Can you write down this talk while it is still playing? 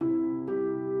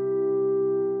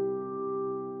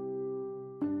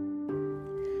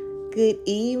Good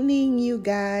evening, you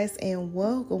guys, and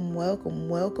welcome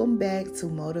back to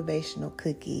Motivational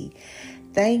Cookie.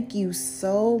 Thank you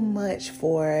so much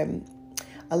for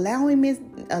allowing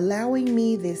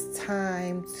me this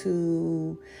time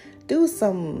to do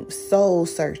some soul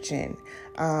searching.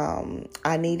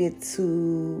 I needed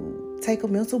to take a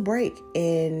mental break,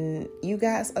 and you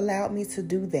guys allowed me to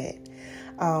do that.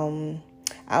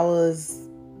 I was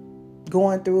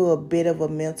going through a bit of a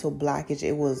mental blockage.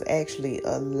 It was actually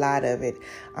a lot of it.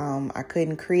 I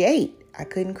couldn't create,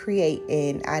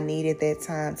 and I needed that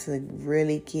time to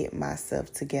really get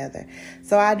myself together.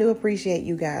 So I do appreciate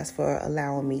you guys for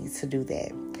allowing me to do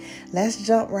that. Let's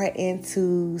jump right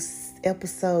into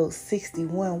episode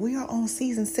 61. We are on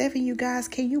season 7, you guys.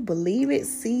 Can you believe it?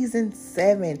 Season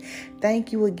 7.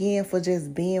 Thank you again for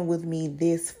just being with me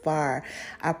this far.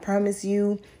 I promise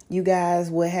you guys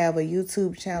will have a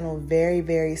YouTube channel very,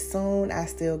 very soon. I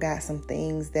still got some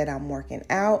things that I'm working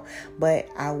out, but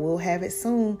I will have it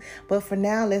soon. But for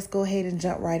now, let's go ahead and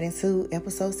jump right into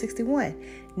episode 61,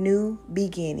 New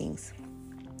Beginnings.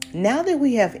 Now that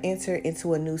we have entered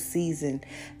into a new season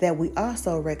that we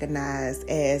also recognize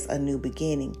as a new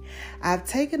beginning, I've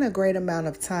taken a great amount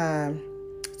of time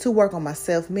to work on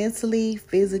myself mentally,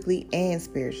 physically, and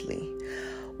spiritually.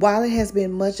 While it has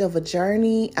been much of a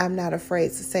journey, I'm not afraid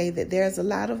to say that there's a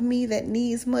lot of me that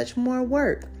needs much more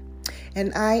work,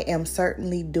 and I am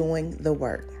certainly doing the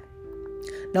work.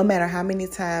 No matter how many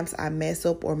times I mess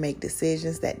up or make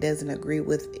decisions that doesn't agree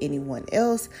with anyone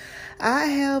else, I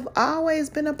have always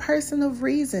been a person of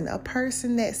reason, a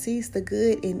person that sees the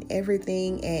good in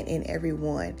everything and in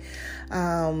everyone,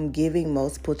 giving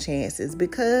multiple chances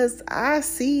because I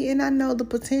see and I know the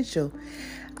potential.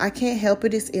 I can't help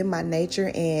it. It's in my nature,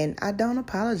 and I don't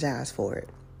apologize for it.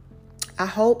 I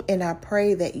hope and I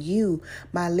pray that you,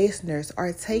 my listeners,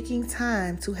 are taking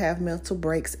time to have mental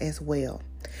breaks as well.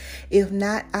 If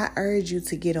not, I urge you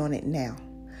to get on it now.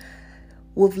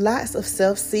 With lots of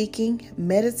self-seeking,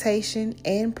 meditation,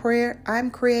 and prayer,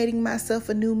 I'm creating myself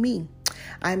a new me.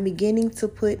 I'm beginning to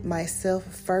put myself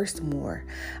first more.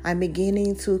 I'm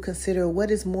beginning to consider what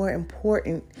is more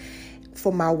important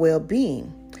for my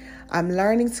well-being. I'm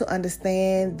learning to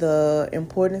understand the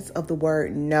importance of the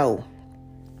word no.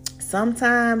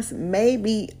 Sometimes,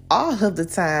 maybe all of the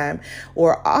time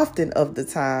or often of the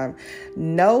time,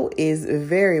 no is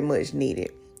very much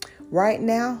needed. Right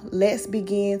now, let's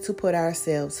begin to put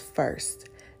ourselves first.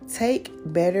 Take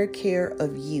better care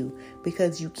of you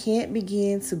because you can't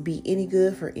begin to be any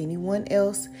good for anyone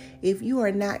else if you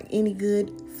are not any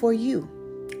good for you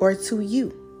or to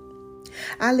you.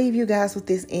 I leave you guys with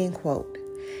this end quote.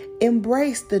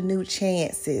 Embrace the new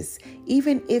chances,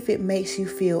 even if it makes you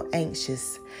feel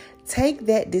anxious. Take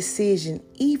that decision,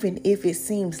 even if it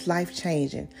seems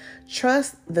life-changing.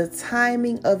 Trust the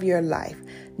timing of your life.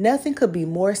 Nothing could be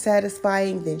more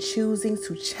satisfying than choosing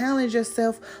to challenge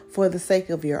yourself for the sake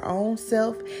of your own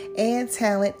self and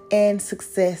talent and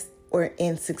success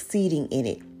and succeeding in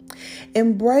it.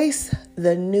 Embrace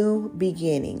the new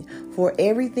beginning, for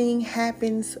everything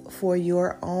happens for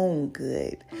your own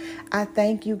good. I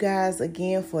thank you guys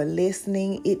again for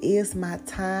listening. It is my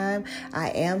time. I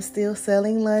am still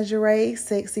selling lingerie,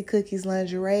 Sexy Cookies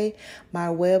Lingerie. My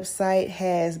website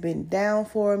has been down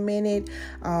for a minute.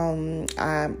 I'm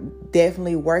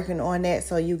definitely working on that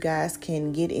so you guys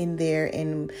can get in there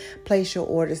and place your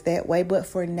orders that way. But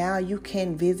for now, you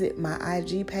can visit my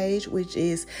IG page, which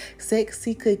is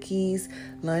Sexy Cookies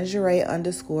Lingerie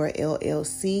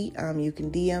 _LLC. You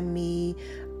can DM me.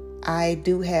 I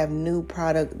do have new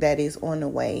product that is on the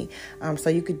way. So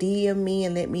you could DM me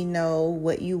and let me know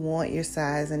what you want, your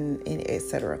size, and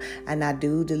etc. And I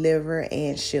do deliver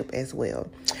and ship as well.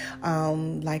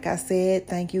 Like I said,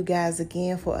 thank you guys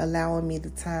again for allowing me the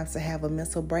time to have a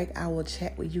mental break. I will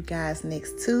chat with you guys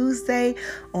next Tuesday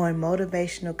on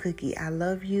Motivational Cookie. I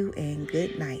love you and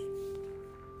good night.